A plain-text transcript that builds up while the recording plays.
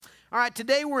All right,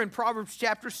 today we're in Proverbs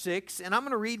chapter 6, and I'm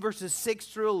going to read verses 6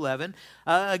 through 11.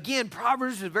 Again,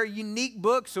 Proverbs is a very unique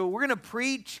book, so we're going to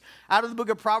preach out of the book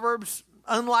of Proverbs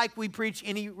unlike we preach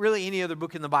any other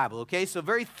book in the Bible, okay? So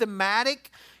very thematic,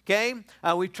 okay?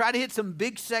 We've tried to hit some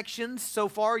big sections so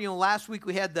far. You know, last week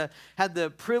we had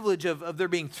the privilege of there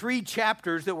being 3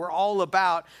 chapters that were all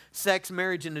about sex,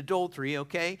 marriage, and adultery,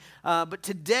 okay? But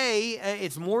today,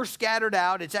 it's more scattered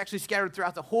out. It's actually scattered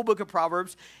throughout the whole book of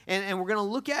Proverbs, and we're going to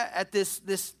look at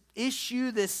this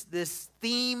issue, this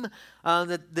theme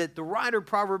that the writer of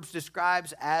Proverbs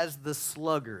describes as the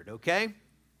sluggard, okay?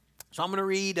 So I'm going to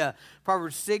read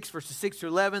Proverbs 6, verses 6 through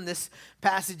 11. This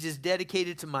passage is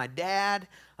dedicated to my dad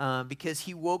because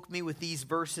he woke me with these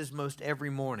verses most every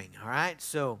morning, all right?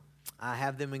 So I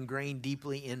have them ingrained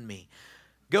deeply in me.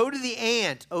 Go to the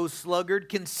ant, O sluggard,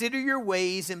 consider your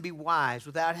ways and be wise.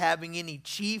 Without having any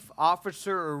chief,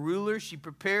 officer, or ruler, she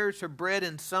prepares her bread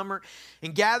in summer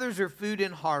and gathers her food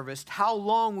in harvest. How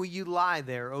long will you lie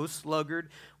there, O sluggard?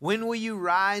 When will you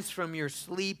rise from your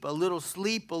sleep? A little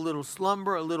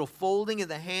slumber, a little folding of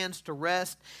the hands to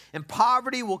rest. And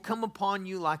poverty will come upon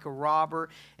you like a robber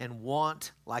and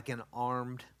want like an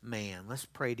armed man. Let's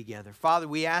pray together. Father,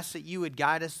 we ask that you would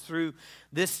guide us through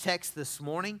this text this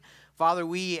morning. Father,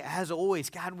 as always,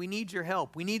 God, we need your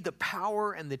help. We need the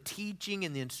power and the teaching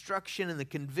and the instruction and the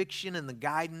conviction and the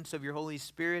guidance of your Holy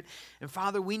Spirit. And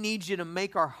Father, we need you to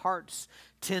make our hearts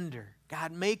tender.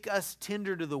 God, make us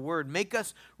tender to the word. Make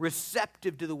us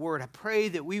receptive to the word. I pray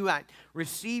that we might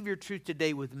receive your truth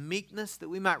today with meekness, that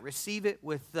we might receive it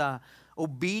with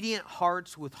obedient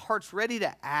hearts, with hearts ready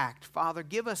to act. Father,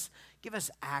 give us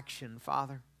action,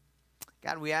 Father.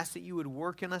 God, we ask that you would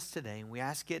work in us today, and we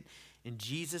ask it in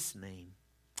Jesus' name,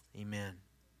 amen.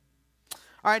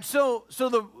 All right, so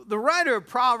the writer of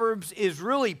Proverbs is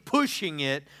really pushing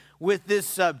it with this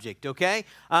subject, okay?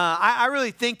 I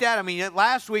really think that. I mean,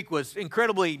 last week was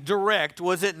incredibly direct,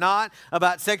 was it not,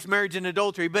 about sex, marriage, and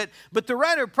adultery? But the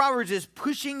writer of Proverbs is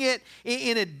pushing it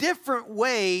in a different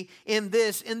way in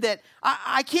that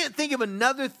I can't think of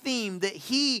another theme that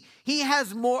he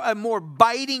has a more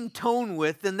biting tone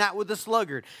with than that with the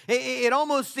sluggard. It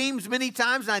almost seems many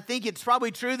times, and I think it's probably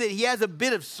true, that he has a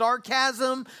bit of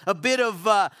sarcasm, a bit of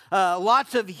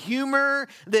lots of humor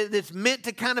that's meant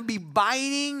to kind of be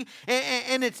biting.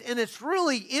 And it's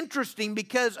really interesting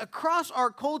because across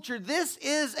our culture, this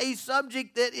is a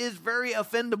subject that is very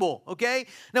offendable, okay?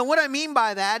 Now, what I mean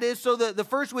by that is, so the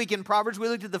first week in Proverbs, we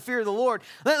looked at the fear of the Lord.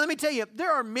 Let me tell you,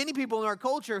 there are many people in our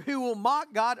culture who will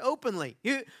mock God openly,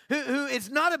 who it's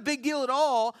not a big deal at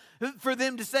all for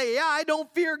them to say, yeah, I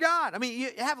don't fear God. I mean, you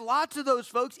have lots of those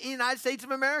folks in the United States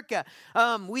of America.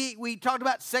 We talked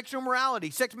about sexual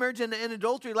morality, sex, marriage, and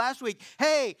adultery last week.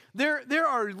 Hey, there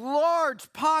are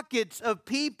large pockets of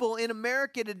people in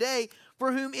America today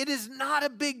for whom it is not a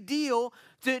big deal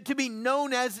to be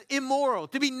known as immoral,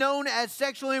 to be known as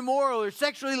sexually immoral or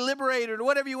sexually liberated or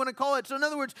whatever you want to call it. So in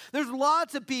other words, there's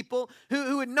lots of people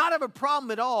who would not have a problem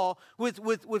at all with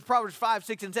Proverbs 5,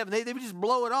 6, and 7. They would just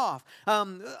blow it off.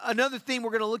 Another theme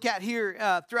we're going to look at here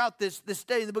throughout this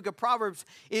study in the book of Proverbs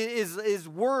is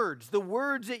words, the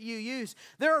words that you use.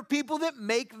 There are people that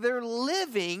make their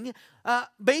living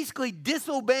basically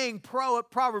disobeying what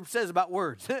Proverbs says about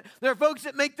words. There are folks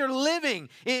that make their living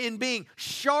in being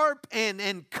sharp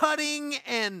and cutting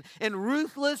and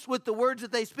ruthless with the words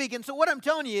that they speak. And so what I'm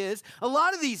telling you is, a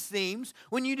lot of these themes,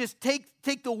 when you just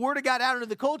take the word of God out into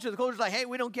the culture's like, hey,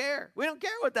 we don't care. We don't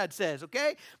care what that says,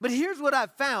 okay? But here's what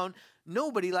I've found.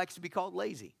 Nobody likes to be called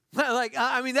lazy. Like,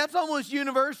 I mean, that's almost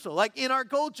universal. Like, in our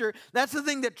culture, that's the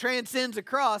thing that transcends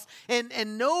across.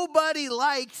 And nobody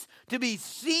likes to be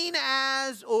seen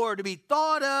as or to be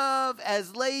thought of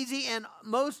as lazy. And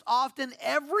most often,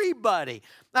 everybody.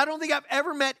 I don't think I've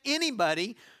ever met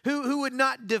anybody who would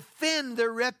not defend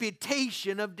their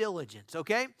reputation of diligence,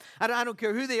 okay? I don't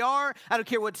care who they are. I don't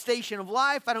care what station of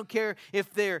life. I don't care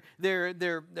if they're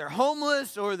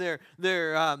homeless or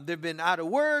they've been out of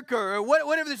work or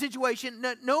whatever the situation.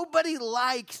 Nobody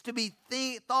likes to be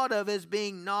thought of as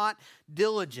being not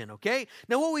diligent, okay?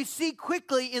 Now, what we see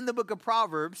quickly in the book of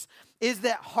Proverbs is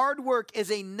that hard work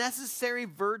is a necessary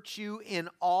virtue in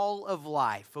all of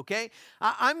life, okay?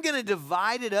 I'm going to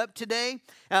divide it up today.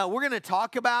 We're going to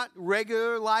talk about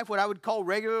regular life, what I would call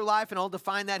regular life, and I'll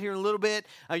define that here in a little bit.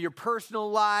 Your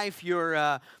personal life,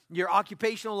 your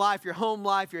occupational life, your home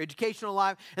life, your educational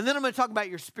life, and then I'm going to talk about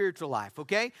your spiritual life,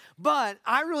 okay? But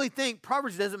I really think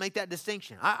Proverbs doesn't make that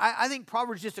distinction. I think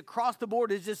Proverbs just across the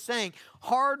board is just saying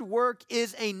hard work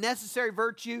is a necessary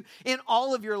virtue in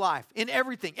all of your life, in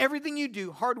everything everything you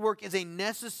do, hard work is a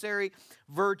necessary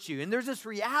virtue. And there's this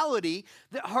reality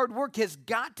that hard work has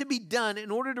got to be done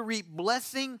in order to reap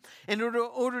blessing, in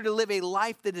order to live a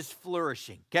life that is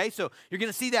flourishing. Okay, so you're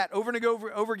going to see that over and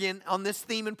over again on this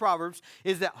theme in Proverbs,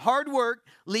 is that hard work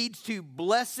leads to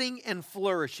blessing and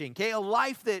flourishing. Okay, a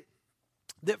life that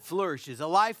flourishes, a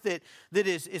life that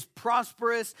is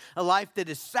prosperous, a life that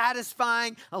is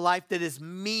satisfying, a life that is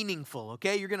meaningful.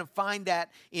 Okay, you're going to find that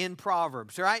in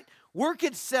Proverbs. All right, work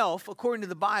itself, according to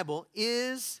the Bible,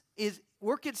 is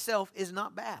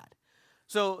not bad.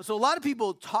 So a lot of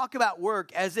people talk about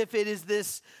work as if it is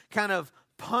this kind of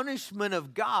punishment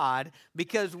of God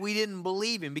because we didn't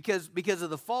believe him, because of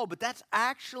the fall. But that's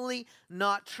actually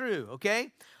not true.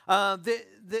 Okay,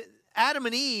 Adam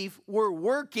and Eve were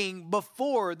working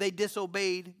before they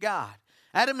disobeyed God.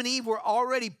 Adam and Eve were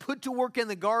already put to work in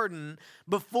the garden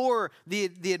before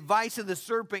the advice of the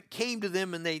serpent came to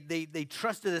them, and they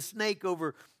trusted a snake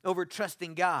over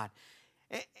trusting God.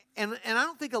 And I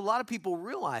don't think a lot of people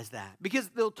realize that, because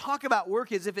they'll talk about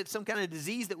work as if it's some kind of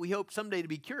disease that we hope someday to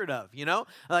be cured of, you know?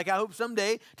 Like, I hope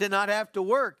someday to not have to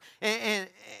work. And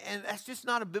that's just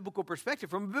not a biblical perspective.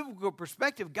 From a biblical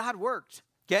perspective, God worked.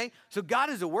 Okay, so God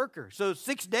is a worker. So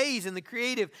 6 days in the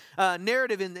creative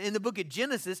narrative in the book of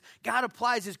Genesis, God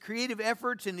applies his creative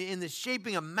efforts in the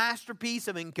shaping a masterpiece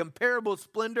of incomparable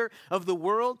splendor of the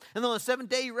world. And then on the seventh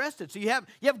day, he rested. So you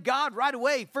have God right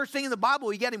away. First thing in the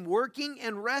Bible, you got him working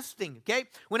and resting. Okay,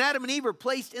 when Adam and Eve are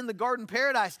placed in the garden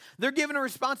paradise, they're given a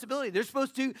responsibility. They're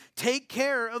supposed to take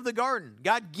care of the garden.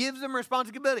 God gives them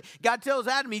responsibility. God tells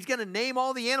Adam he's going to name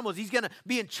all the animals. He's going to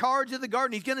be in charge of the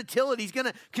garden. He's going to till it. He's going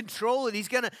to control it. He's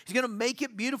going to make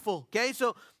it beautiful. Okay,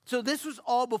 so this was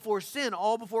all before sin,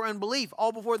 all before unbelief,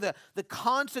 all before the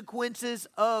consequences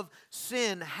of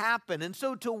sin happen. And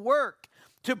so to work,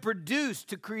 to produce,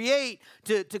 to create,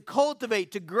 to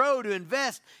cultivate, to grow, to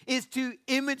invest is to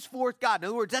image forth God. In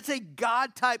other words, that's a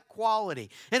God-type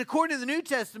quality. And according to the New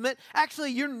Testament,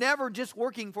 actually, you're never just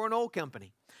working for an oil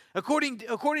company. According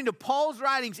to Paul's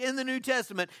writings in the New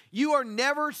Testament, you are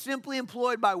never simply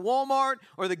employed by Walmart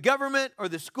or the government or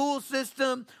the school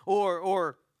system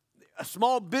or a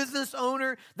small business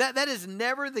owner. That is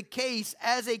never the case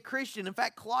as a Christian. In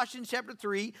fact, Colossians chapter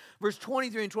 3, verse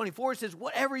 23 and 24 says,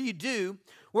 whatever you do,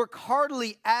 work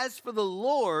heartily as for the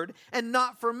Lord and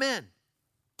not for men.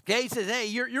 Okay, he says, hey,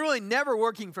 you're really never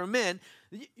working for men.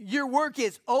 Your work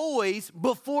is always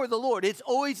before the Lord. It's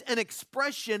always an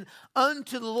expression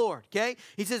unto the Lord, okay?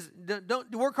 He says, don't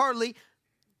work heartily,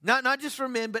 not just for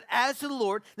men, but as to the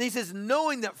Lord. And he says,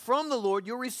 knowing that from the Lord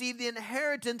you'll receive the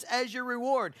inheritance as your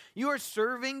reward. You are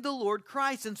serving the Lord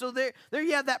Christ. And so there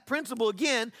you have that principle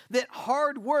again, that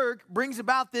hard work brings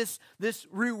about this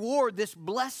reward, this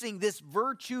blessing, this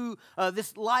virtue,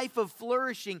 this life of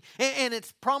flourishing. And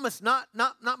it's promised not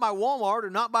by Walmart or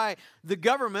not by the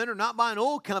government or not by an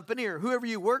oil company or whoever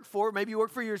you work for. Maybe you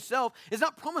work for yourself. It's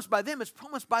not promised by them. It's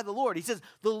promised by the Lord. He says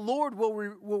the Lord will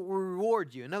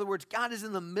reward you. In other words, God is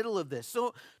in the middle of this.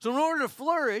 So in order to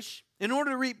flourish, in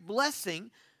order to reap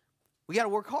blessing, we got to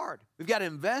work hard. We've got to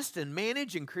invest and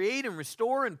manage and create and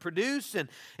restore and produce, and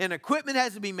equipment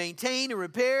has to be maintained and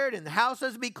repaired, and the house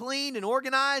has to be cleaned and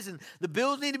organized, and the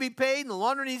bills need to be paid, and the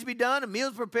laundry needs to be done, and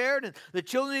meals prepared, and the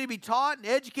children need to be taught and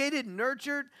educated and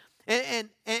nurtured. And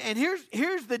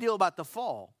here's the deal about the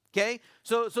fall. Okay,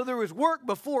 so there was work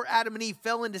before Adam and Eve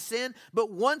fell into sin, but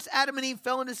once Adam and Eve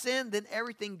fell into sin, then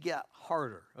everything got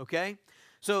harder. Okay.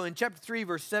 So in chapter 3,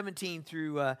 verse 17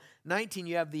 through 19,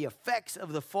 you have the effects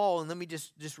of the fall. And let me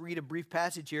just read a brief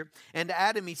passage here. And to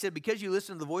Adam he said, because you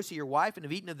listened to the voice of your wife and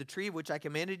have eaten of the tree of which I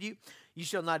commanded you, you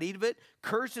shall not eat of it.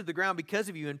 Cursed is the ground because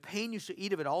of you. In pain you shall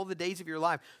eat of it all the days of your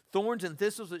life. Thorns and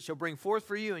thistles it shall bring forth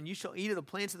for you. And you shall eat of the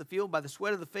plants of the field. By the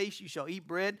sweat of the face you shall eat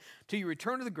bread till you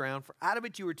return to the ground. For out of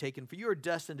it you were taken. For you are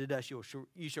dust, and to dust you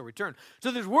shall return. So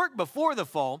there's work before the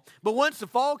fall. But once the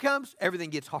fall comes,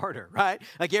 everything gets harder, right?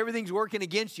 Like everything's working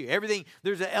against you.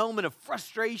 There's an element of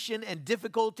frustration and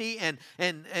difficulty and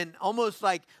almost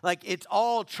like it's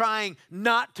all trying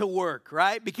not to work,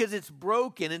 right? Because it's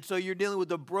broken, and so you're dealing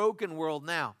with a broken world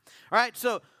now. All right,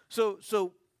 so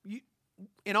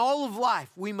in all of life,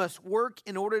 we must work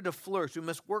in order to flourish. We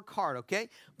must work hard, okay?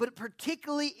 But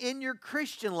particularly in your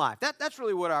Christian life. That's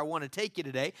really what I want to take you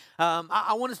today.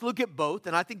 I want us to look at both,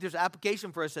 and I think there's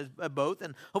application for us as both,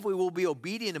 and hopefully we'll be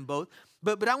obedient in both.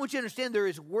 But I want you to understand there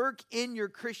is work in your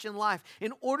Christian life.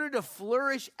 In order to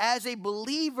flourish as a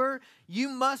believer, you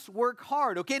must work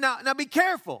hard, okay? Now be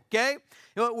careful, okay?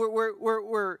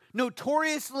 We're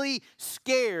notoriously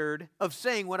scared of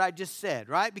saying what I just said,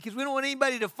 right? Because we don't want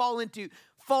anybody to fall into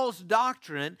false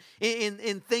doctrine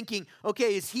in thinking,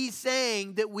 okay, is he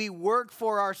saying that we work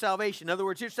for our salvation? In other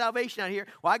words, here's salvation out here.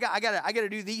 Well, I got to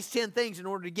do these 10 things in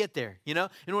order to get there, in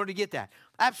order to get that.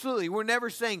 Absolutely, we're never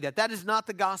saying that. That is not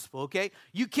the gospel, okay?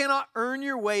 You cannot earn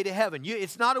your way to heaven.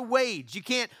 It's not a wage. You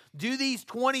can't do these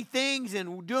 20 things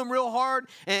and do them real hard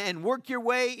and work your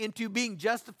way into being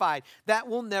justified. That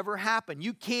will never happen.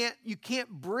 You can't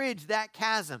bridge that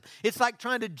chasm. It's like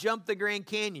trying to jump the Grand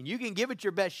Canyon. You can give it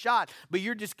your best shot, but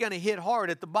you're just going to hit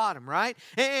hard at the bottom, right?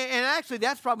 And actually,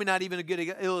 that's probably not even a good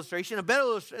illustration. A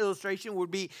better illustration would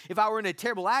be if I were in a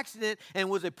terrible accident and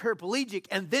was a paraplegic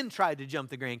and then tried to jump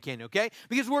the Grand Canyon, okay?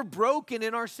 Because we're broken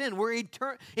in our sin. We're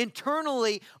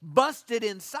internally busted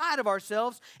inside of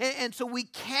ourselves. And so we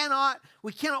cannot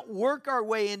work our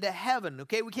way into heaven,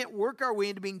 okay? We can't work our way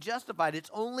into being justified. It's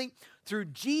only through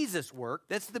Jesus' work.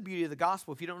 That's the beauty of the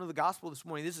gospel. If you don't know the gospel this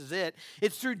morning, this is it.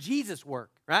 It's through Jesus' work,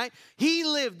 right? He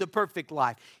lived the perfect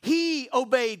life. He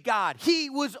obeyed God. He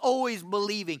was always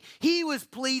believing. He was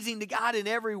pleasing to God in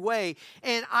every way.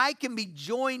 And I can be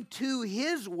joined to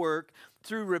his work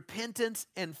through repentance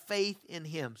and faith in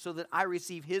him so that I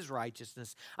receive his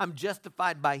righteousness. I'm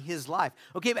justified by his life.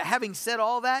 Okay, but having said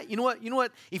all that, you know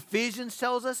what Ephesians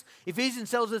tells us? Ephesians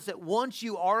tells us that once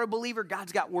you are a believer,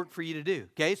 God's got work for you to do.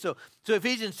 Okay, so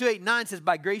Ephesians 2:8-9 says,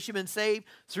 by grace you've been saved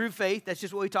through faith. That's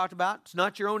just what we talked about. It's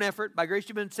not your own effort. By grace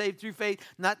you've been saved through faith,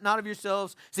 not of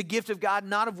yourselves. It's a gift of God,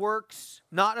 not of works.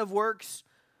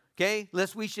 Okay,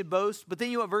 lest we should boast. But then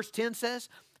you know what verse 10 says?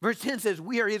 Verse 10 says,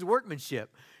 we are his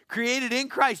workmanship, created in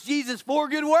Christ Jesus for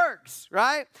good works,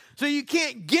 right? So you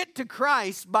can't get to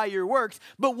Christ by your works,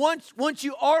 but once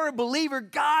you are a believer,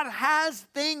 God has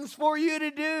things for you to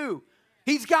do.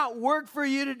 He's got work for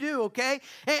you to do, okay?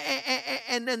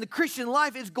 And the Christian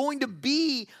life is going to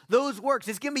be those works.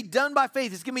 It's going to be done by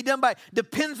faith. It's going to be done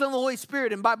depends on the Holy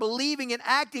Spirit and by believing and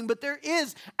acting, but there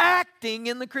is acting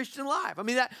in the Christian life. I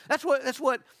mean, that's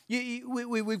what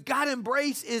we've got to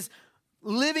embrace is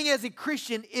living as a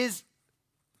Christian is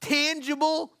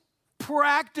tangible,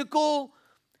 practical,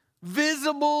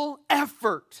 visible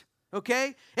effort,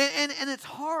 okay? And it's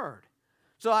hard.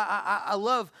 So I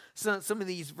love some of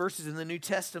these verses in the New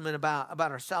Testament about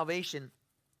our salvation.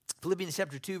 Philippians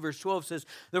chapter 2, verse 12 says,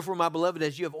 therefore, my beloved,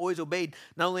 as you have always obeyed,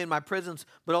 not only in my presence,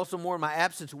 but also more in my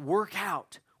absence, work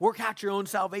out your own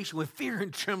salvation with fear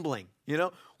and trembling.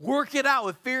 Work it out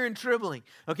with fear and trembling.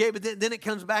 Okay, but then it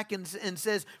comes back and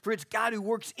says, for it's God who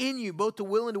works in you, both to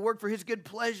will and to work for his good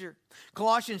pleasure.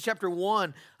 Colossians chapter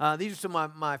 1, these are some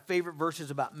of my favorite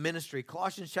verses about ministry.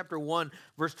 Colossians chapter 1,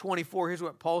 verse 24, here's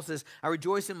what Paul says, I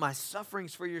rejoice in my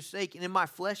sufferings for your sake, and in my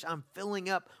flesh I'm filling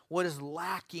up what is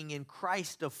lacking in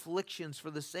Christ's afflictions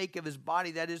for the sake of his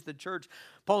body, that is the church.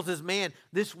 Paul says, man,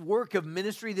 this work of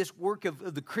ministry, this work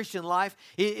of the Christian life,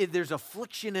 there's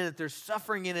affliction in it, there's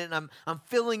suffering in it, and I'm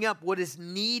filling up what is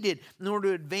needed in order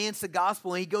to advance the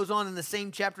gospel. And he goes on in the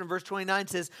same chapter in verse 29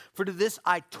 says, for to this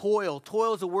I toil.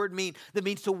 Toil is a word that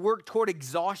means to work toward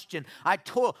exhaustion. I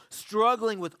toil,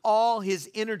 struggling with all his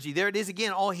energy. There it is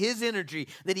again, all his energy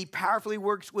that he powerfully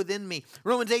works within me.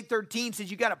 Romans 8:13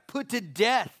 says you got to put to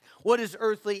death what is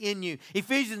earthly in you.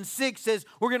 Ephesians 6 says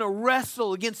we're going to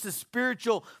wrestle against the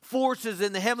spiritual forces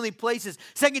in the heavenly places.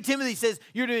 2 Timothy says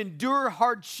you're to endure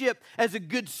hardship as a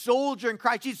good soldier in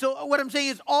Christ Jesus. So what I'm saying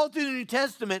is all through the New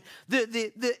Testament,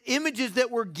 the images that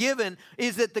we're given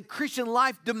is that the Christian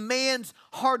life demands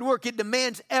hard work. It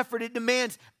demands effort. It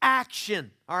demands action.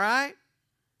 All right?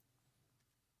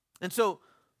 And so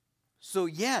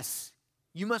yes,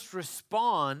 you must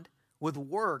respond with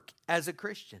work as a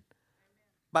Christian.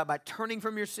 By turning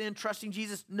from your sin, trusting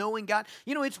Jesus, knowing God.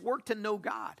 It's work to know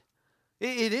God.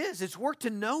 It is. It's work to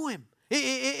know him.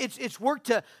 It's work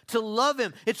to love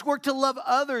him. It's work to love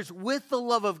others with the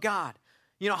love of God.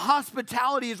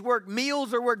 Hospitality is work.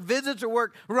 Meals are work. Visits are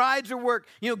work. Rides are work.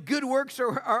 Good works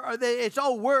it's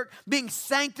all work. Being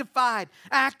sanctified,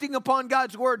 acting upon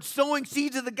God's word, sowing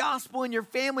seeds of the gospel in your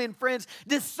family and friends,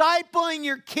 discipling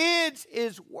your kids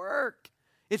is work.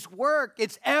 It's work.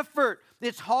 It's effort.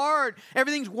 It's hard.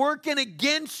 Everything's working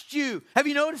against you. Have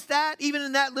you noticed that? Even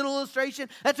in that little illustration?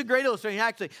 That's a great illustration,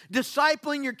 actually.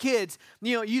 Discipling your kids.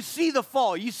 You see the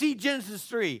fall. You see Genesis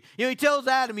 3. He tells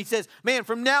Adam, he says, man,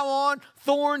 from now on,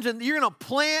 thorns, and you're going to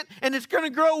plant, and it's going to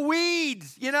grow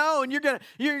weeds, and you're going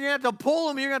to have to pull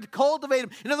them, you're going to have to cultivate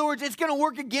them. In other words, it's going to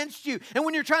work against you. And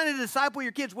when you're trying to disciple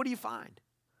your kids, what do you find?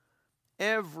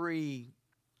 Every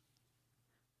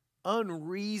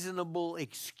unreasonable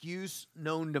excuse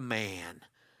known to man,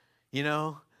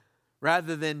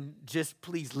 rather than just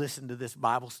please listen to this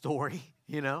Bible story,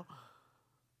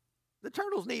 the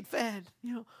turtles need fed.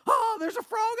 Oh, there's a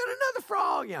frog and another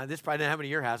frog. This probably didn't happen at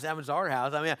your house. It happens to our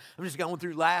house. I mean, I'm just going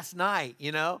through last night,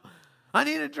 I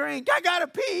need a drink. I got to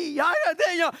pee.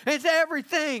 It's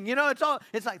everything.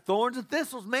 It's like thorns and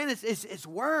thistles, man. It's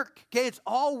work, okay? It's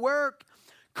all work.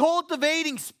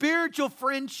 Cultivating spiritual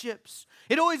friendships.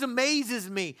 It always amazes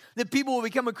me that people will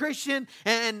become a Christian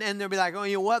and they'll be like, oh,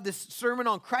 we'll have this sermon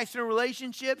on Christ and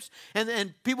relationships.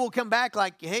 And people will come back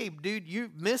like, hey, dude, you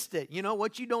missed it.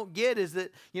 What you don't get is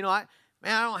that,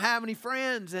 I don't have any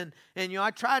friends. And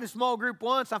I tried a small group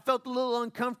once. I felt a little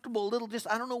uncomfortable,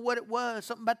 I don't know what it was.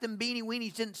 Something about them beanie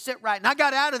weenies didn't sit right. And I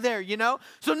got out of there,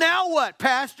 So now what,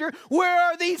 Pastor? Where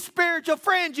are these spiritual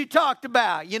friends you talked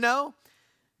about,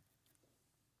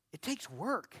 It takes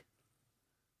work.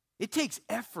 It takes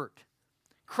effort.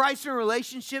 Christ in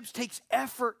relationships takes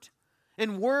effort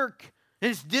and work.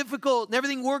 And it's difficult and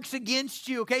everything works against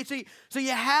you, okay? So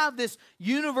you have this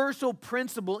universal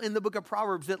principle in the book of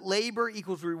Proverbs that labor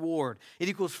equals reward. It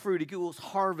equals fruit. It equals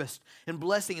harvest and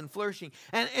blessing and flourishing.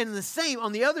 And the same,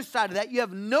 on the other side of that, you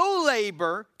have no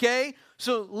labor, okay?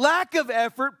 So lack of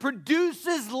effort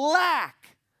produces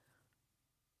lack.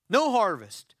 No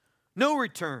harvest. No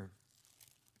return.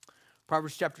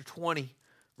 Proverbs chapter 20,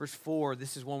 verse 4.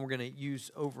 This is one we're going to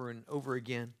use over and over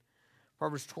again.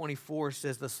 Proverbs 24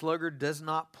 says, the sluggard does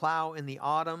not plow in the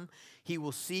autumn. He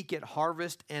will seek at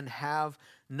harvest and have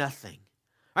nothing.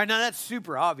 All right, now that's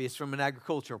super obvious from an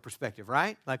agricultural perspective,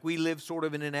 right? Like we live sort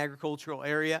of in an agricultural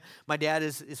area. My dad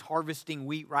is harvesting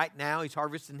wheat right now. He's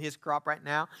harvesting his crop right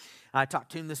now. I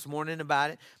talked to him this morning about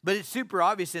it. But it's super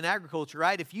obvious in agriculture,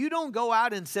 right? If you don't go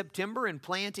out in September and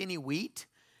plant any wheat,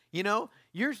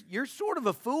 you're sort of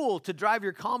a fool to drive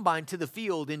your combine to the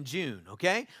field in June,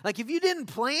 okay? Like if you didn't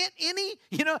plant any,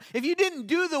 if you didn't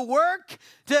do the work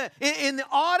in the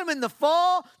autumn and the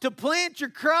fall to plant your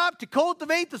crop, to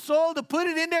cultivate the soil, to put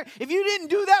it in there, if you didn't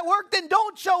do that work, then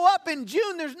don't show up in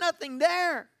June. There's nothing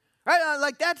there, right?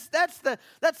 Like that's the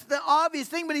obvious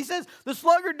thing. But he says the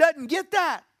sluggard doesn't get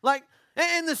that. Like,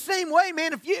 in the same way,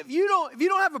 man, if you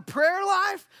don't have a prayer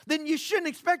life, then you shouldn't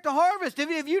expect a harvest.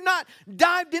 If you're not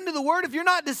dived into the Word, if you're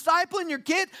not discipling your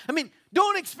kids,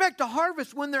 don't expect a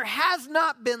harvest when there has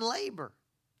not been labor.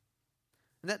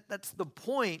 And that's the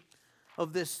point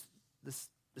of this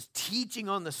teaching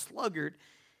on the sluggard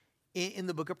in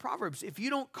the book of Proverbs. If you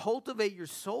don't cultivate your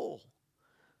soul,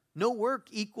 no work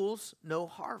equals no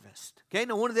harvest. Okay,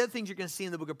 now one of the other things you're going to see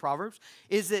in the book of Proverbs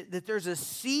is that there's a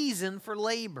season for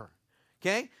labor.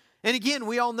 Okay? And again,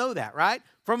 we all know that, right?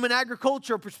 From an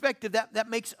agricultural perspective, that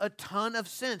makes a ton of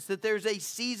sense, that there's a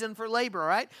season for labor,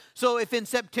 right? So if in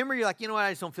September you're like, what,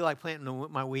 I just don't feel like planting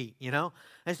my wheat, I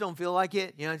just don't feel like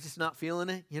it, I'm just not feeling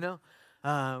it, we've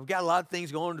got a lot of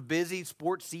things going on, busy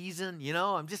sports season, we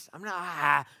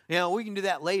can do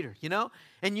that later,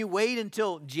 and you wait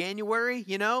until January,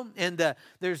 and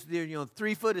there's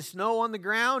 3 foot of snow on the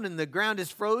ground and the ground is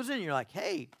frozen, and you're like,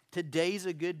 hey, today's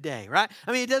a good day, right?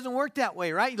 It doesn't work that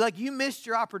way, right? Like you missed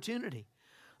your opportunity.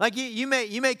 Like you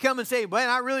may come and say, well,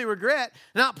 I really regret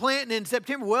not planting in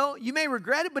September. Well, you may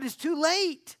regret it, but it's too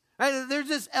late. Right? There's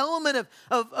this element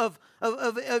of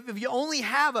you only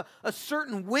have a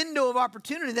certain window of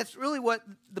opportunity. That's really what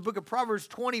the book of Proverbs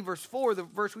 20, verse 4, the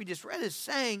verse we just read, is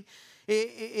saying.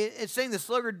 It's saying the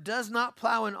sluggard does not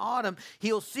plow in autumn.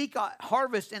 He'll seek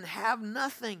harvest and have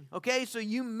nothing. Okay, so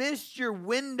you missed your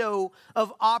window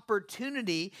of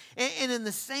opportunity. And in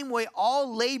the same way,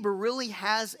 all labor really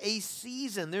has a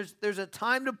season. There's a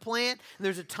time to plant, and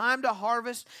there's a time to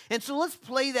harvest. And so let's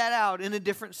play that out in a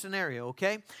different scenario,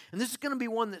 okay? And this is going to be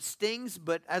one that stings,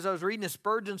 but as I was reading a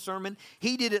Spurgeon sermon,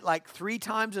 he did it like 3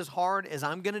 times as hard as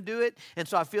I'm going to do it. And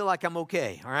so I feel like I'm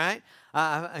okay, all right?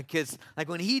 Because like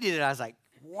when he did it, I was like,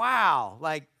 wow,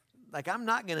 like I'm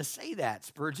not going to say that,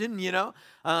 Spurgeon,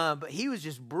 but he was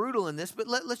just brutal in this. But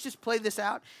let's just play this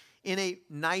out in a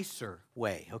nicer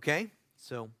way, okay?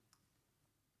 So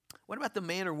what about the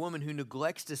man or woman who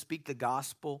neglects to speak the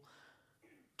gospel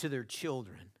to their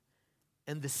children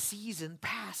and the season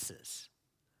passes?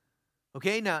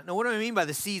 Okay, now what do I mean by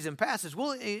the season passes?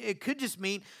 Well, it could just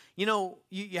mean,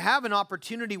 you have an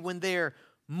opportunity when they're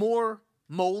more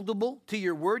moldable to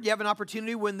your word. You have an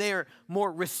opportunity when they're more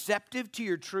receptive to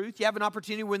your truth. You have an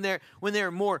opportunity when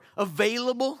they're more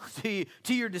available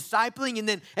to your discipling. And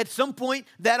then at some point,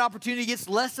 that opportunity gets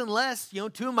less and less. 2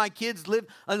 of my kids live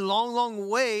a long, long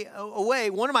way away.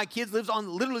 One of my kids lives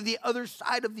on literally the other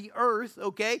side of the earth,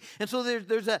 okay? And so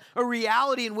there's a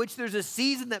reality in which there's a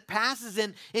season that passes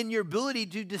in your ability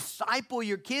to disciple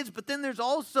your kids. But then there's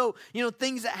also,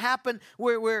 things that happen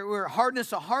where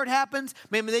hardness of heart happens.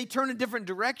 Maybe they turn a different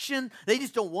different direction. They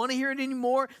just don't want to hear it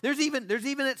anymore. There's even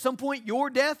at some point your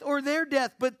death or their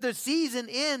death. But the season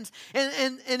ends,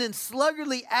 and in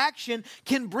sluggardly action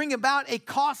can bring about a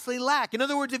costly lack. In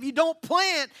other words, if you don't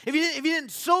plant, if you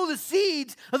didn't sow the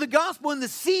seeds of the gospel in the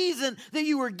season that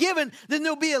you were given, then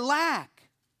there'll be a lack.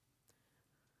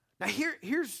 Now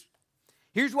here's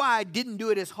why I didn't do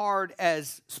it as hard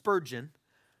as Spurgeon.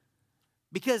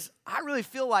 Because I really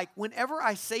feel like whenever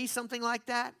I say something like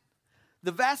that,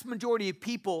 the vast majority of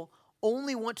people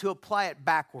only want to apply it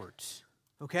backwards,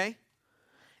 okay?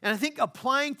 And I think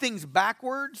applying things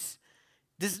backwards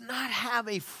does not have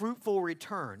a fruitful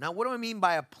return. Now, what do I mean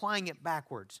by applying it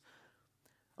backwards?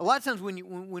 A lot of times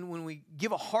when we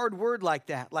give a hard word like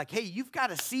that, like, hey, you've got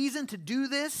a season to do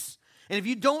this, and if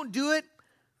you don't do it,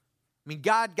 I mean,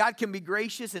 God can be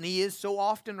gracious, and He is so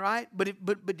often, right?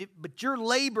 But your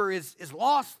labor is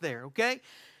lost there, okay?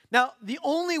 Now, the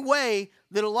only way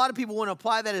that a lot of people want to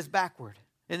apply that is backward.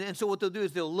 And so what they'll do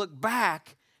is they'll look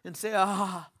back and say,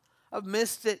 I've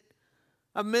missed it.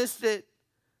 I missed it,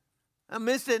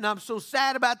 and I'm so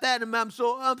sad about that, and I'm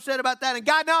so upset about that, and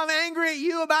God, now I'm angry at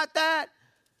you about that.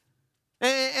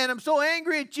 And I'm so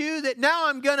angry at you that now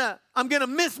I'm gonna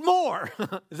miss more.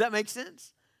 Does that make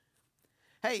sense?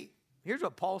 Hey, here's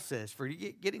what Paul says, for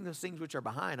getting those things which are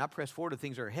behind, I press forward to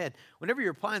things that are ahead. Whenever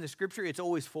you're applying the scripture, it's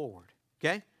always forward,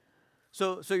 okay?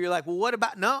 So you're like, well, what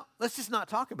about, no, let's just not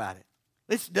talk about it.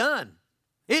 It's done.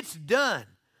 It's done.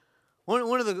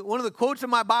 One of the quotes in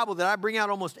my Bible that I bring out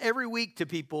almost every week to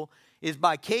people is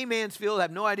by Kay Mansfield. I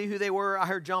have no idea who they were. I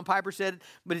heard John Piper said it,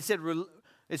 but it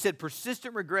said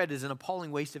persistent regret is an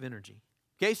appalling waste of energy.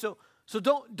 Okay, so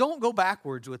don't go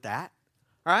backwards with that.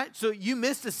 All right, so you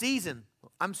missed a season.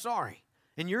 I'm sorry,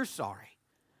 and you're sorry.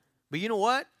 But you know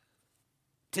what?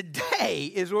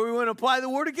 Today is where we want to apply the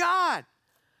Word of God.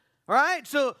 All right?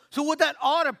 So what that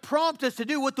ought to prompt us to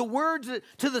do, what the words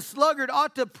to the sluggard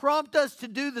ought to prompt us to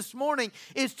do this morning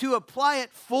is to apply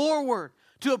it forward,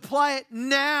 to apply it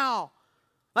now.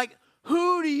 Like,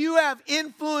 who do you have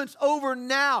influence over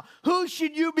now? Who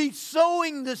should you be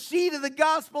sowing the seed of the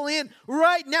gospel in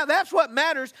right now? That's what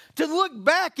matters. To look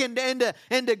back and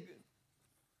to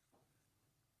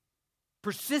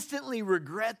persistently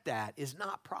regret that is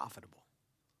not profitable.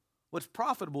 What's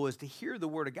profitable is to hear the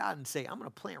word of God and say, I'm going to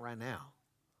plant right now.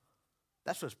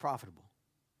 That's what's profitable.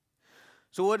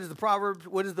 So what does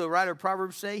the writer of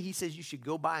Proverbs say? He says you should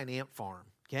go buy an ant farm.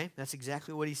 Okay? That's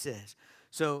exactly what he says.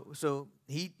 So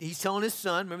he's telling his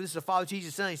son, remember this is a father teaches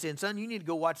his son, he's saying, son, you need to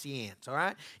go watch the ants, all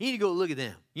right? You need to go look at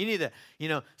them. You need to,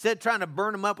 instead of trying to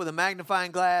burn them up with a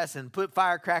magnifying glass and put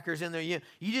firecrackers in there, you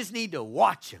just need to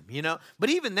watch them, But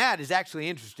even that is actually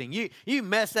interesting. You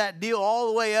mess that deal all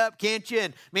the way up, can't you?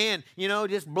 And man,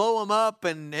 just blow them up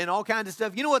and all kinds of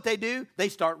stuff. You know what they do? They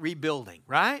start rebuilding,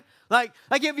 right? Like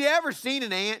have you ever seen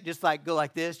an ant just like go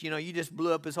like this? You just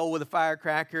blew up this hole with a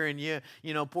firecracker and you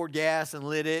poured gas and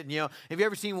lit it. And have you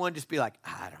ever seen one just be like,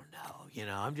 I don't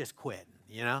know, I'm just quitting,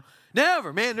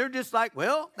 Never, man. They're just like,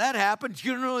 well, that happens.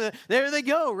 There they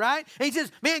go, right? And he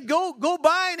says, man, go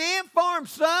buy an ant farm,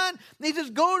 son. And he says,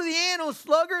 go to the ant, O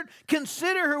sluggard,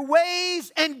 consider her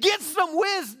ways and get some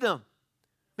wisdom.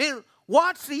 Man,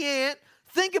 watch the ant.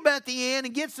 Think about the ant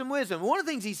and get some wisdom. One of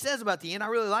the things he says about the ant, I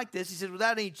really like this. He says,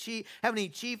 without having any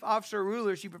chief officer or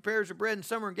ruler, she prepares her bread in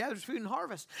summer and gathers food in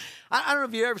harvest. I don't know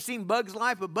if you've ever seen Bug's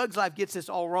Life, but Bug's Life gets this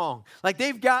all wrong. Like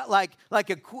they've got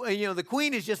the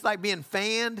queen is just like being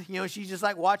fanned. She's just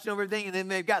like watching over everything. And then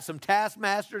they've got some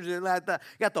taskmasters that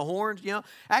got the horns.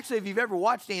 Actually, if you've ever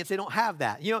watched ants, they don't have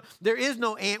that. There is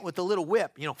no ant with the little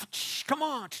whip. Come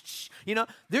on.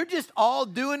 They're just all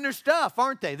doing their stuff,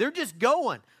 aren't they? They're just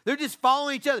going. They're just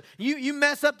following each other. You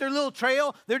mess up their little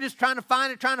trail. They're just trying to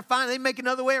find it. They make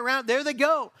another way around. There they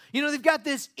go. They've got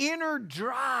this inner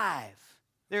drive.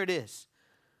 There it is.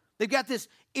 They've got this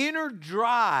inner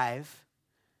drive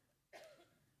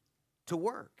to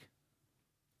work.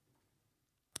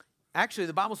 Actually,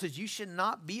 the Bible says you should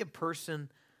not be a person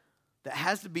that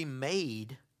has to be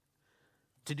made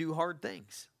to do hard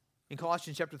things. In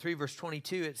Colossians chapter 3, verse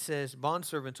 22, it says,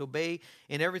 bondservants, obey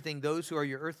in everything those who are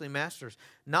your earthly masters,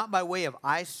 not by way of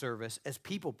eye service as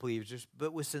people pleasers,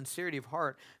 but with sincerity of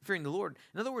heart, fearing the Lord.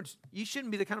 In other words, you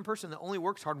shouldn't be the kind of person that only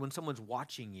works hard when someone's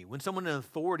watching you, when someone in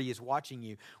authority is watching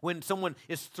you, when someone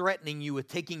is threatening you with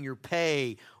taking your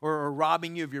pay or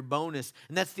robbing you of your bonus,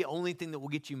 and that's the only thing that will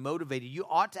get you motivated. You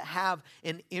ought to have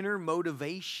an inner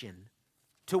motivation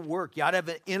to work. You ought to have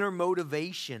an inner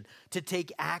motivation to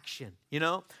take action.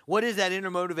 What is that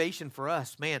inner motivation for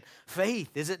us? Man, faith,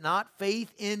 is it not?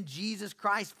 Faith in Jesus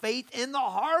Christ, faith in the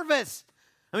harvest.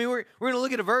 I mean, we're going to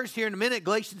look at a verse here in a minute.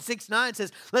 Galatians 6:9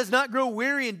 says, let's not grow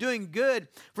weary in doing good,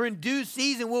 for in due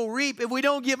season we'll reap if we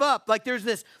don't give up. Like there's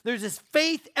this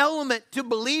faith element to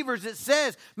believers that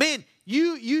says, man,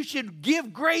 you should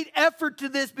give great effort to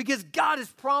this because God is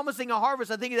promising a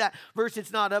harvest. I think of that verse.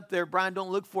 It's not up there. Brian,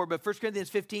 don't look for it. But 1 Corinthians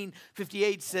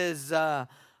 15:58 says, I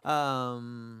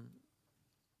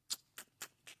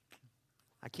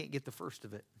can't get the first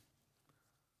of it.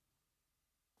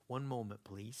 One moment,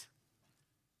 please.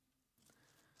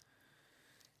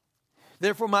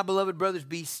 Therefore, my beloved brothers,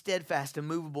 be steadfast,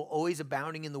 immovable, always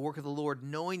abounding in the work of the Lord,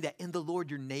 knowing that in the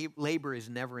Lord your labor is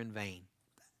never in vain.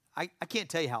 I can't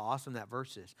tell you how awesome that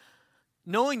verse is.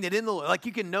 Knowing that in the Lord, like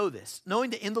you can know this, knowing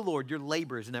that in the Lord your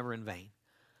labor is never in vain.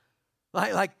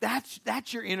 Like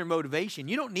that's your inner motivation.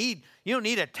 You don't need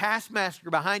a taskmaster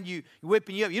behind you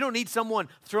whipping you up. You don't need someone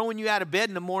throwing you out of bed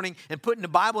in the morning and putting the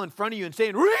Bible in front of you and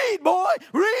saying, read, boy,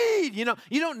 read. You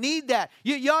don't need that.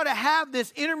 You ought to have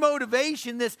this inner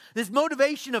motivation, this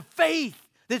motivation of faith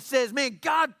that says, man,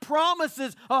 God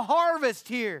promises a harvest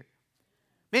here.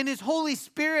 Man, His Holy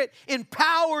Spirit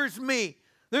empowers me.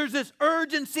 There's this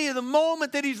urgency of the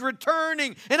moment that He's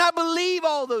returning, and I believe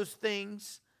all those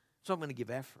things, so I'm going to give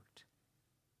effort.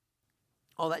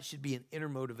 All that should be an inner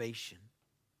motivation.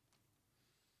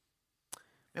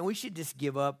 And we should just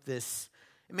give up this.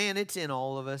 Man, it's in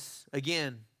all of us.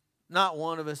 Again, not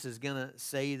one of us is going to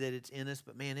say that it's in us,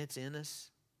 but man, it's in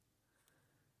us.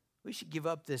 We should give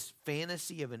up this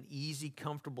fantasy of an easy,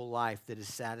 comfortable life that is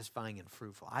satisfying and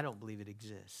fruitful. I don't believe it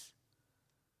exists.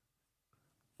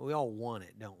 But we all want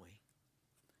it, don't we?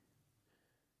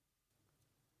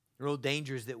 The real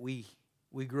danger is that we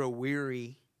grow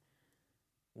weary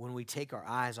when we take our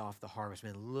eyes off the harvest.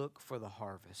 Man, look for the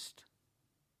harvest.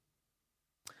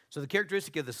 So the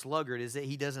characteristic of the sluggard is that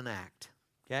he doesn't act,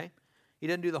 okay? He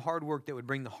doesn't do the hard work that would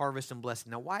bring the harvest and blessing.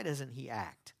 Now, why doesn't he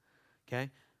act, okay?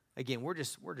 Again, we're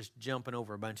just jumping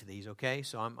over a bunch of these, okay?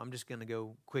 So I'm just going to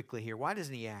go quickly here. Why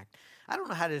doesn't he act? I don't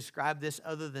know how to describe this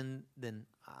other than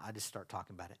I just start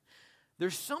talking about it.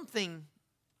 There's something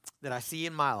that I see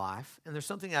in my life, and there's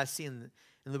something that I see in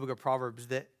the book of Proverbs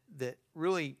that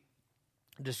really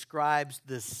describes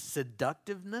the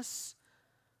seductiveness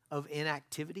of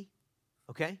inactivity,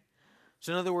 okay?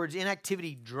 So in other words,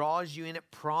 inactivity draws you in.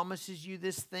 It promises you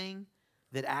this thing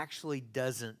that actually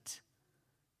doesn't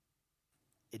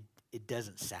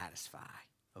satisfy,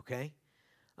 okay?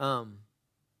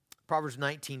 Proverbs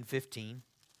 19:15, and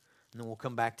then we'll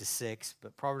come back to 6,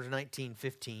 but Proverbs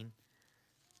 19:15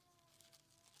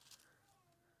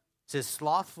 says,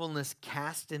 slothfulness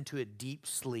cast into a deep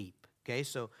sleep, okay?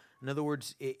 So in other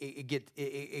words,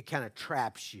 it kind of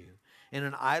traps you, and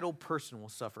an idle person will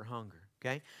suffer hunger,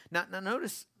 okay? Now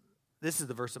notice, this is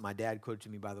the verse that my dad quoted to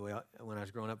me, by the way, when I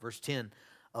was growing up, verse 10,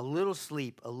 a little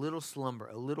sleep, a little slumber,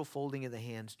 a little folding of the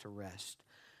hands to rest.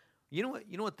 You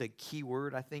know what the key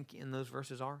word I think in those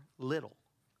verses are? Little,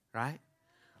 right?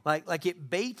 Like it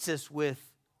baits us with,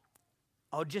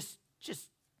 oh, just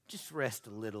rest a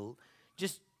little.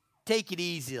 Just take it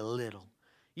easy a little.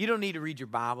 You don't need to read your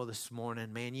Bible this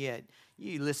morning, man.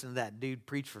 You listen to that dude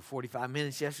preach for 45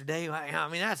 minutes yesterday. I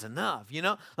mean, that's enough, you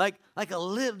know? Like a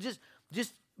little,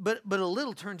 but a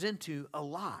little turns into a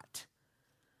lot.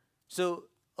 So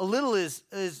a little is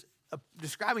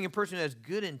describing a person who has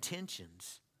good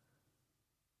intentions.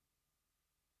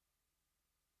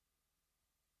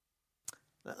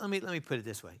 Let me put it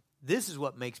this way. This is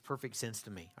what makes perfect sense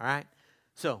to me, all right?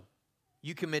 So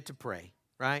you commit to pray,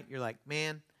 right? You're like,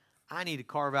 man, I need to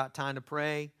carve out time to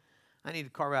pray. I need to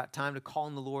carve out time to call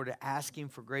on the Lord, to ask Him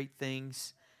for great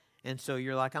things. And so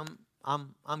you're like,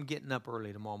 I'm getting up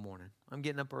early tomorrow morning. I'm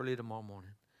going to pray.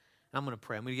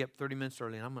 I'm going to get up 30 minutes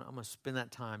early, and I'm going to spend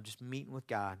that time just meeting with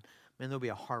God. Man, there'll be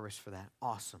a harvest for that.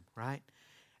 Awesome, right?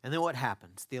 And then what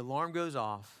happens? The alarm goes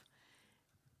off,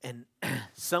 and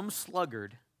some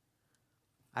sluggard,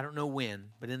 I don't know when,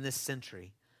 but in this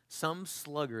century, some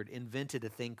sluggard invented a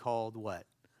thing called what?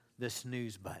 The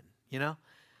snooze button, you know?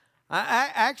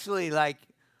 I actually, like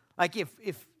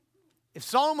if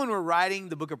Solomon were writing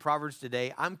the book of Proverbs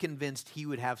today, I'm convinced he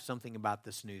would have something about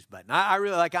the snooze button. I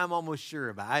really, I'm almost sure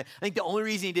about it. I think the only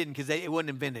reason he didn't, because it wasn't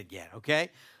invented yet, okay?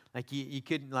 Like you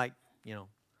couldn't,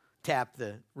 tap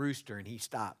the rooster and he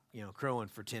stopped, crowing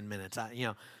for 10 minutes,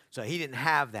 so he didn't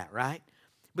have that, right?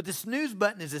 But the snooze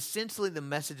button is essentially the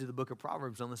message of the book of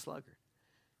Proverbs on the sluggard.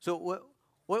 So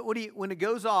what do you, when it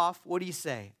goes off, what do you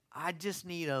say? I just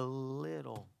need a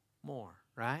little more,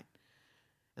 right?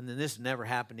 And then this never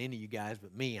happened to any of you guys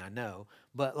but me, I know.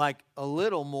 But like a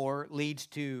little more leads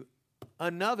to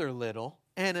another little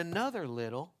and another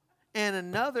little and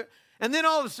another. And then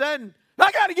all of a sudden,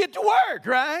 I got to get to work,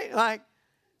 right?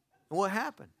 And what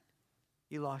happened?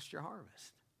 You lost your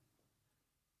harvest.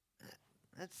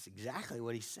 That's exactly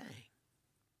what he's saying.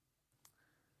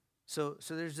 So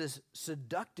there's this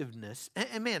seductiveness.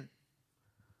 And man,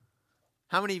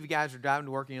 how many of you guys are driving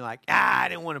to work and you're like, I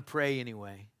didn't want to pray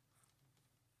anyway?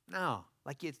 No,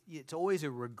 like it's always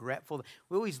a regretful.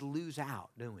 We always lose out,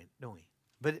 don't we?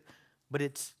 But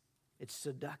it's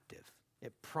seductive.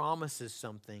 It promises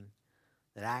something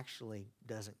that actually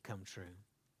doesn't come true.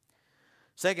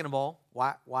 Second of all,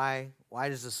 why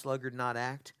does the sluggard not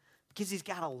act? Because he's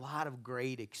got a lot of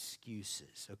great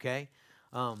excuses, okay?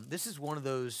 This is one of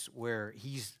those where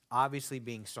he's obviously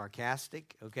being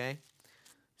sarcastic, okay?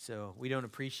 So we don't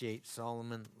appreciate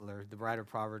Solomon, or the writer of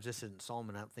Proverbs. This isn't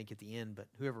Solomon, I don't think, at the end, but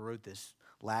whoever wrote this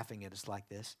laughing at us like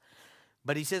this.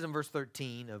 But he says in verse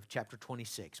 13 of chapter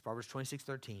 26, Proverbs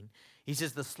 26:13, he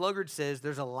says, the sluggard says,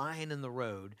 there's a lion in the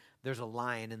road, there's a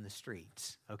lion in the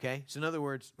streets, okay? So in other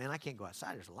words, man, I can't go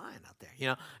outside, there's a lion out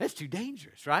there. It's too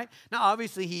dangerous, right? Now,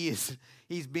 obviously, he's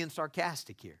being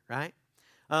sarcastic here, right?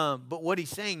 But what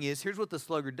he's saying is, here's what the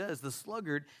sluggard does. The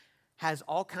sluggard has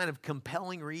all kind of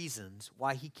compelling reasons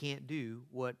why he can't do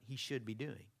what he should be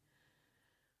doing.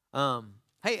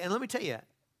 Hey, and let me tell you,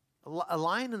 a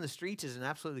lion in the streets is an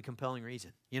absolutely compelling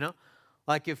reason,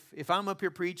 Like if I'm up here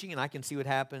preaching and I can see what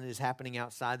is happening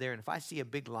outside there, and if I see a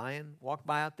big lion walk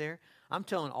by out there, I'm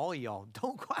telling all of y'all,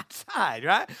 don't go outside,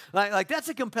 right? Like that's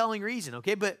a compelling reason,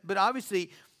 okay? But obviously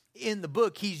in the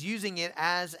book, he's using it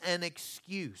as an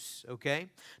excuse, okay?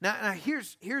 Now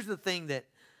here's the thing that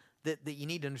you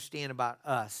need to understand about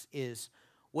us is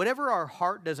whatever our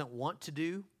heart doesn't want to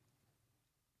do,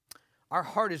 our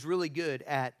heart is really good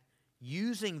at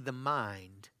using the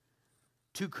mind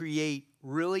to create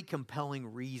really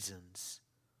compelling reasons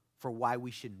for why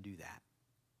we shouldn't do that.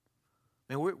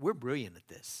 Man, we're brilliant at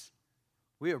this.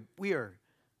 We are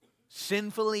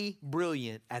sinfully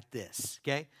brilliant at this,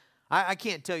 okay? I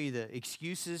can't tell you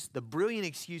the brilliant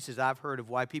excuses I've heard of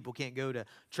why people can't go to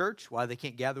church, why they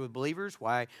can't gather with believers,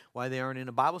 why they aren't in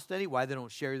a Bible study, why they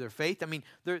don't share their faith. I mean,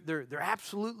 they're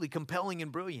absolutely compelling and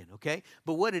brilliant, okay?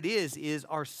 But what it is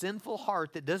our sinful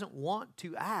heart that doesn't want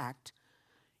to act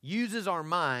uses our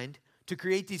mind to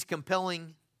create these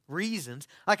compelling reasons.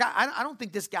 Like, I don't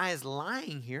think this guy is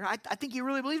lying here. I think he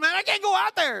really believes, man, I can't go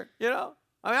out there, I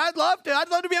mean, I'd love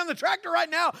to be on the tractor right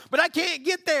now, but I can't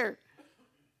get there.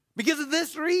 Because of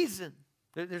this reason.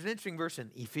 There's an interesting verse in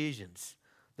Ephesians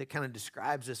that kind of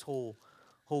describes this whole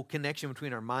connection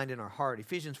between our mind and our heart.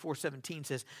 Ephesians 4:17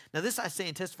 says, now this I say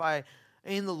and testify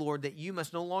in the Lord that you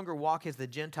must no longer walk as the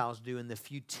Gentiles do in the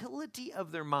futility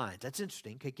of their minds. That's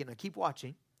interesting. Okay, now keep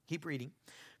watching. Keep reading.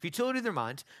 Futility of their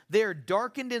minds. They are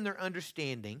darkened in their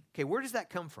understanding. Okay, where does that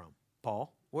come from,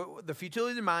 Paul? The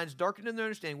futility of their minds, darkened in their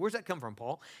understanding. Where's that come from,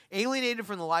 Paul? Alienated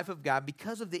from the life of God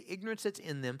because of the ignorance that's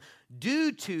in them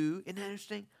due to, isn't that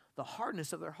interesting? The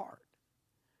hardness of their heart.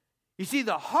 You see,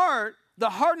 the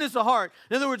hardness of heart.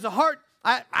 In other words, the heart,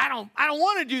 I don't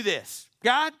want to do this,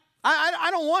 God. I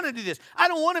don't want to do this. I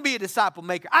don't want to be a disciple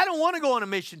maker. I don't want to go on a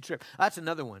mission trip. That's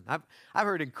another one. I've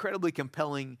heard incredibly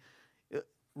compelling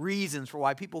reasons for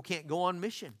why people can't go on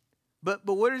mission. But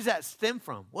where does that stem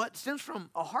from? Well, it stems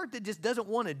from a heart that just doesn't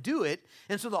want to do it.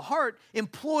 And so the heart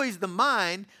employs the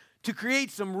mind to create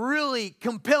some really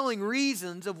compelling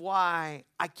reasons of why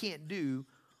I can't do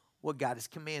what God has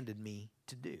commanded me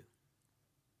to do.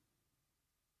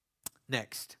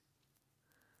 Next.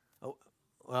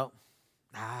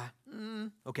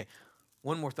 Okay.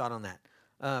 One more thought on that.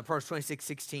 Proverbs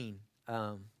 26:16.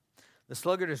 The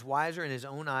sluggard is wiser in his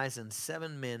own eyes than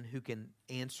 7 men who can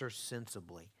answer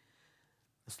sensibly.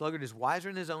 The sluggard is wiser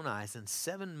in his own eyes than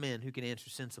 7 men who can answer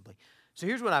sensibly. So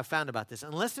here's what I've found about this.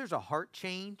 Unless there's a heart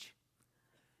change,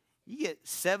 you get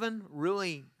 7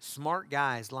 really smart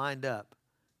guys lined up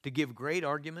to give great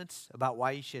arguments about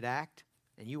why you should act,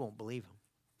 and you won't believe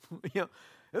them.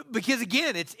 Because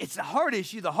again, it's the heart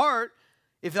issue. The heart,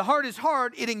 if the heart is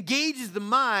hard, it engages the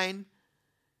mind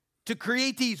to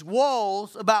create these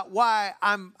walls about why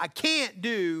I can't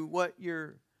do what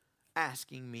you're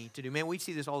asking me to do. Man, we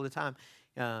see this all the time.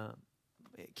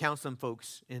 Counseling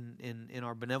folks in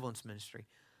our benevolence ministry.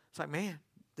 It's like, man,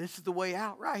 this is the way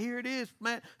out. Right here it is,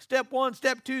 man. Step 1,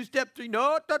 step 2, step 3.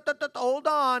 No, hold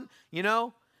on.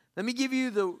 Let me give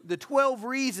you the 12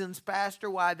 reasons, Pastor,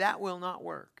 why that will not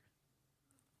work.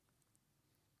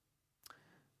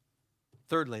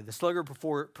 Thirdly, the sluggard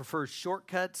prefers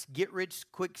shortcuts,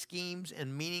 get-rich-quick schemes,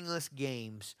 and meaningless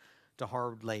games to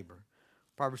hard labor.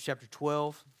 Proverbs chapter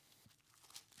 12.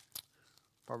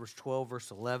 Proverbs 12,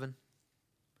 verse 11.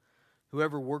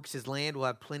 Whoever works his land will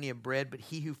have plenty of bread, but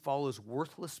he who follows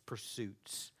worthless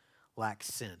pursuits lacks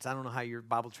sense. I don't know how your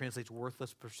Bible translates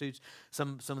worthless pursuits.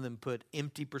 Some of them put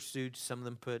empty pursuits. Some of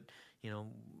them put,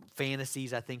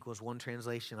 fantasies, I think was one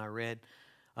translation I read.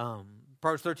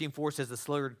 Proverbs 13:4 says the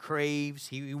sluggard craves.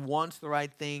 He wants the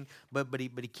right thing, but he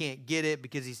can't get it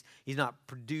because he's not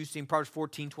producing. Proverbs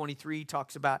 14:23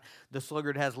 talks about the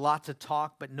sluggard has lots of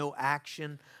talk but no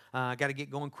action. I got to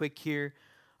get going quick here.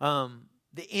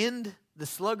 The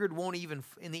sluggard won't even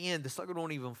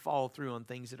follow through on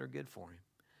things that are good for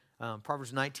him.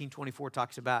 Proverbs 19:24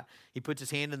 talks about he puts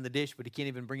his hand in the dish, but he can't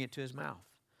even bring it to his mouth.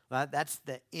 That's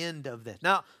the end of this.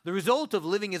 Now, the result of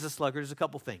living as a sluggard is a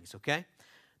couple things, okay?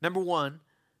 Number one,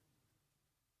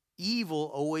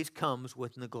 evil always comes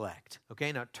with neglect.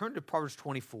 Okay, now turn to Proverbs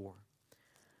 24.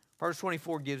 Proverbs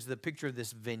 24 gives the picture of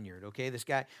this vineyard, okay? This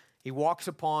guy, he walks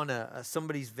upon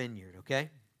somebody's vineyard,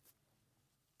 okay?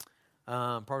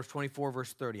 Proverbs 24,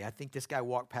 verse 30. I think this guy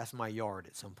walked past my yard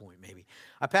at some point, maybe.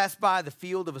 I passed by the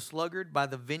field of a sluggard, by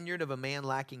the vineyard of a man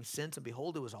lacking sense, and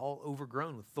behold, it was all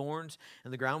overgrown with thorns,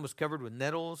 and the ground was covered with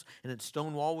nettles, and its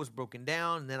stone wall was broken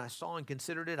down. And then I saw and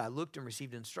considered it. I looked and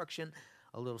received instruction.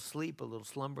 A little sleep, a little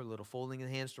slumber, a little folding of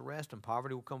the hands to rest, and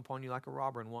poverty will come upon you like a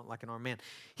robber and want like an armed man.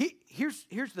 Here's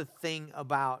the thing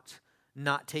about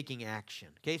not taking action.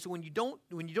 Okay, so when you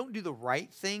don't do the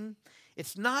right thing,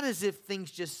 it's not as if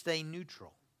things just stay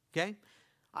neutral. Okay,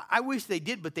 I wish they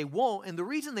did, but they won't. And the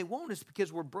reason they won't is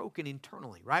because we're broken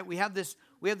internally, right? We have this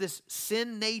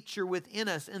sin nature within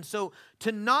us, and so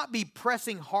to not be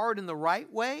pressing hard in the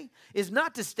right way is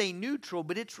not to stay neutral,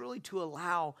 but it's really to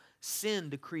allow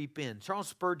sin to creep in. Charles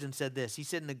Spurgeon said this. He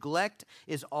said, "Neglect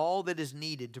is all that is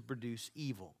needed to produce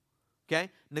evil."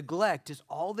 Okay, neglect is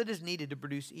all that is needed to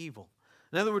produce evil.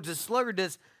 In other words, the sluggard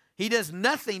does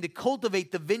nothing to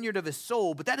cultivate the vineyard of his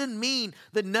soul, but that doesn't mean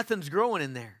that nothing's growing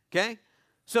in there, okay?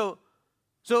 So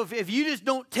if you just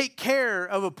don't take care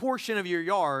of a portion of your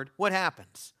yard, what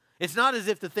happens? It's not as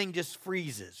if the thing just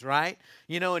freezes, right?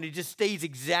 And it just stays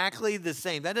exactly the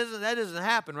same. That doesn't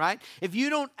happen, right? If you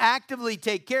don't actively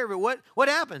take care of it, what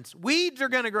happens? Weeds are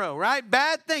going to grow, right?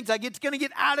 Bad things, like it's going to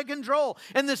get out of control.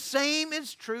 And the same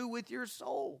is true with your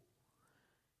soul.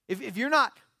 If you're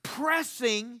not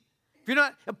pressing, if you're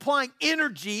not applying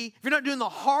energy, if you're not doing the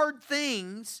hard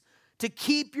things to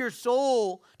keep your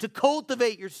soul, to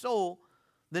cultivate your soul,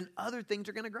 then other things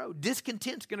are going to grow.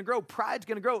 Discontent's going to grow. Pride's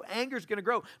going to grow. Anger's going to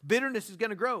grow. Bitterness is going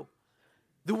to grow.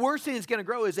 The worst thing that's going to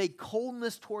grow is a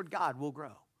coldness toward God will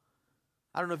grow.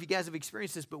 I don't know if you guys have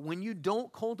experienced this, but when you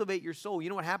don't cultivate your soul, you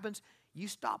know what happens? You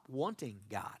stop wanting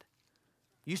God.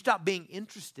 You stop being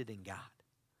interested in God.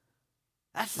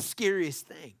 That's the scariest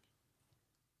thing.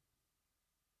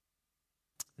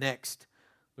 Next,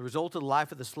 the result of the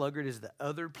life of the sluggard is that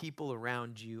other people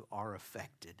around you are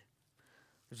affected.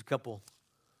 There's a couple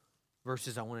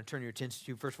verses I want to turn your attention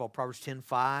to. First of all, Proverbs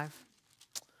 10:5.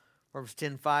 Proverbs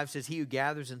 10:5 says, "He who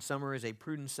gathers in summer is a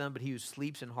prudent son, but he who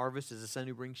sleeps in harvest is a son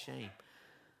who brings shame."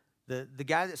 The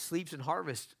guy that sleeps in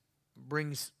harvest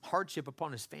brings hardship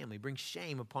upon his family, brings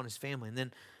shame upon his family. And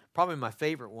then probably my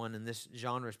favorite one in this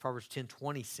genre is Proverbs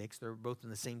 10:26. They're both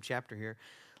in the same chapter here.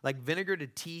 "Like vinegar to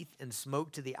teeth and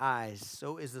smoke to the eyes,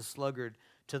 so is the sluggard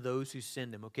to those who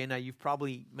send him." Okay, now you've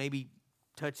probably maybe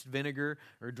touched vinegar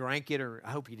or drank it, or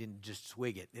I hope you didn't just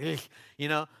swig it.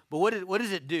 But what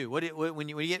does it do? When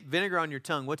you get vinegar on your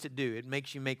tongue, what's it do? It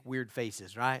makes you make weird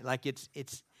faces, right? Like it's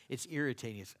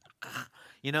irritating. It's,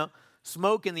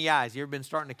 smoke in the eyes. You ever been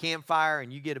starting a campfire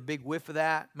and you get a big whiff of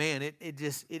that? Man,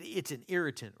 it's an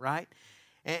irritant, right?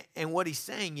 And what he's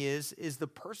saying is the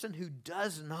person who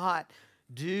does not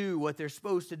do what they're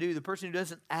supposed to do, the person who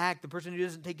doesn't act, the person who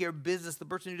doesn't take care of business, the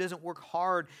person who doesn't work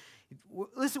hard.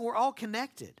 Listen, we're all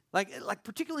connected. Like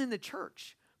particularly in the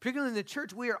church. Particularly in the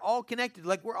church, we are all connected.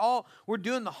 Like we're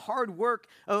doing the hard work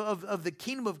of the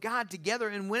kingdom of God together.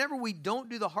 And whenever we don't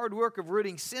do the hard work of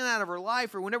rooting sin out of our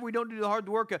life, or whenever we don't do the hard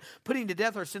work of putting to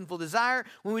death our sinful desire,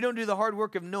 when we don't do the hard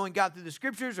work of knowing God through the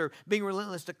scriptures or being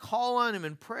relentless to call on him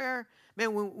in prayer,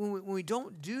 man, when we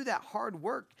don't do that hard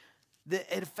work,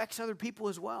 it affects other people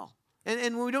as well.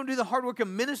 And when we don't do the hard work of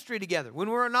ministry together, when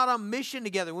we're not on mission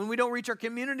together, when we don't reach our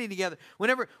community together,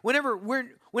 whenever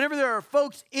there are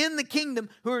folks in the kingdom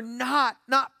who are not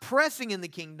pressing in the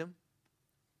kingdom,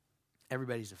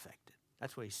 everybody's affected.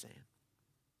 That's what he's saying.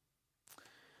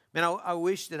 Man, I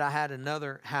wish that I had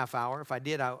another half hour. If I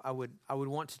did, I would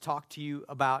want to talk to you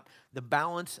about the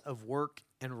balance of work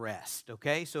and rest.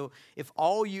 Okay, so if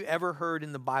all you ever heard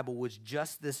in the Bible was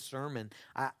just this sermon,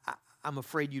 I'm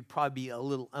afraid you'd probably be a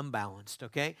little unbalanced,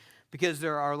 okay? Because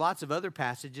there are lots of other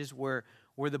passages where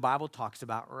where the Bible talks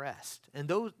about rest. And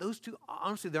those two,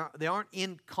 honestly, they aren't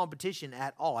in competition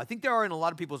at all. I think they are in a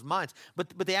lot of people's minds,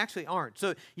 but they actually aren't.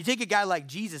 So you take a guy like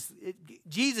Jesus.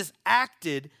 Jesus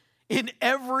acted in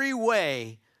every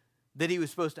way that he was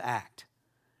supposed to act.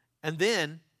 And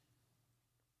then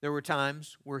there were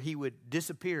times where he would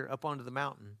disappear up onto the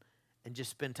mountain and just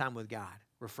spend time with God,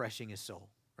 refreshing his soul,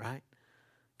 right?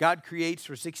 God creates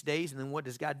for 6 days, and then what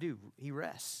does God do? He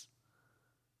rests.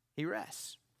 He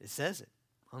rests. It says it.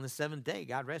 On the seventh day,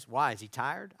 God rests. Why? Is he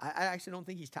tired? I actually don't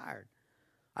think he's tired.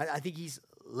 I think he's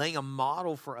laying a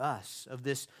model for us of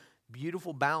this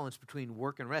beautiful balance between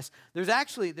work and rest. There's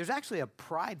actually a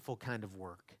prideful kind of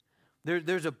work.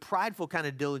 There's a prideful kind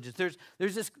of diligence. There's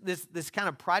this kind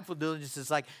of prideful diligence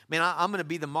that's like, man, I'm going to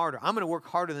be the martyr. I'm going to work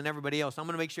harder than everybody else. I'm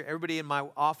going to make sure everybody in my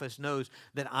office knows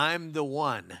that I'm the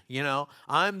one,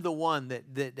 I'm the one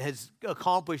that has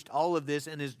accomplished all of this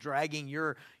and is dragging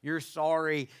your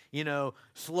sorry,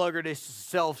 sluggardish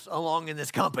selves along in this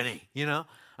company,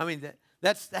 I mean,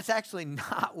 that's actually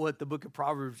not what the book of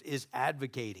Proverbs is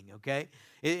advocating, okay?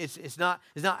 It's not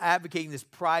advocating this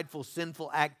prideful,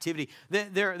 sinful activity.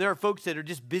 There are folks that are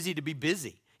just busy to be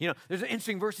busy. There's an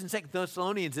interesting verse in 2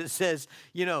 Thessalonians that says,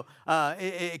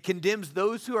 it condemns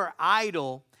those who are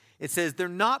idle. It says they're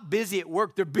not busy at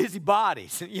work, they're busy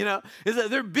bodies. It's that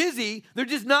they're busy, they're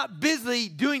just not busy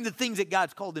doing the things that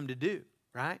God's called them to do,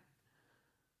 right?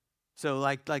 So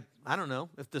like I don't know,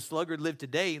 if the sluggard lived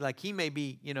today, like he may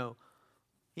be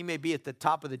at the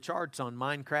top of the charts on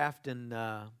Minecraft and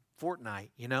Fortnite,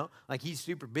 like he's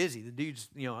super busy. The dude's,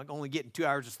 only getting 2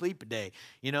 hours of sleep a day,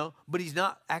 but he's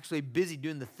not actually busy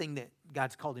doing the thing that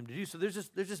God's called him to do. So there's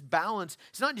this balance.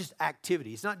 It's not just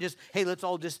activity. It's not just, hey, let's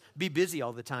all just be busy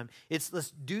all the time. It's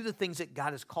let's do the things that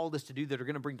God has called us to do that are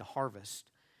going to bring to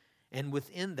harvest. And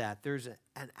within that, there's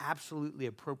an absolutely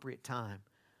appropriate time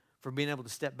for being able to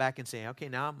step back and say, okay,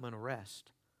 now I'm going to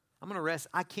rest. I'm going to rest.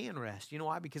 I can rest. You know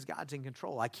why? Because God's in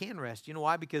control. I can rest. You know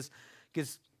why? Because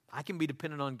I can be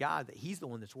dependent on God, that he's the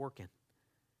one that's working.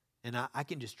 And I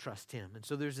can just trust him. And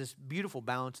so there's this beautiful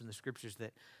balance in the scriptures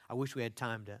that I wish we had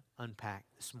time to unpack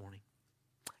this morning.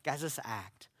 Guys, let's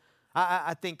act.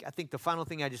 I think the final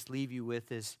thing I just leave you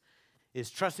with is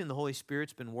trusting the Holy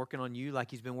Spirit's been working on you like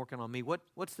he's been working on me.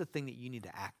 What's the thing that you need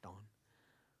to act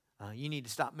on? You need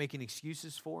to stop making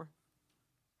excuses for.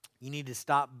 You need to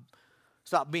stop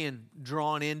being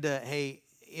drawn into, hey,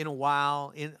 in a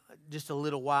while, in just a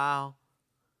little while.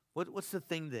 What's the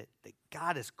thing that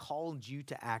God has called you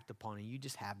to act upon and you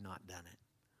just have not done it?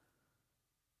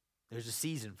 There's a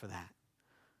season for that.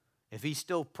 If he's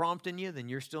still prompting you, then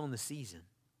you're still in the season.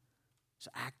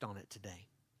 So act on it today.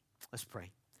 Let's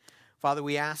pray. Father,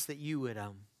 we ask that you would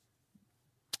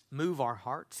move our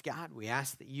hearts, God. We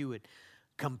ask that you would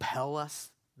compel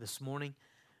us this morning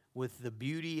with the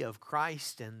beauty of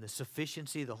Christ and the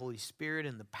sufficiency of the Holy Spirit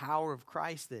and the power of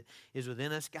Christ that is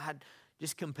within us. God,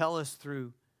 just compel us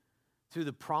through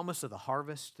the promise of the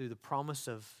harvest, through the promise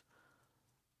of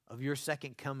your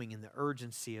second coming and the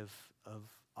urgency of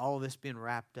all of this being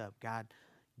wrapped up. God,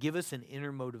 give us an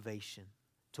inner motivation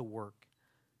to work,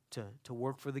 to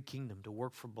work for the kingdom, to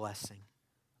work for blessing.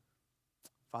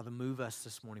 Father, move us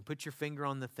this morning. Put your finger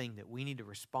on the thing that we need to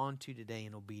respond to today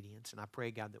in obedience. And I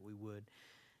pray, God, that we would.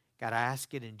 God, I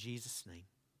ask it in Jesus' name.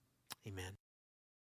 Amen.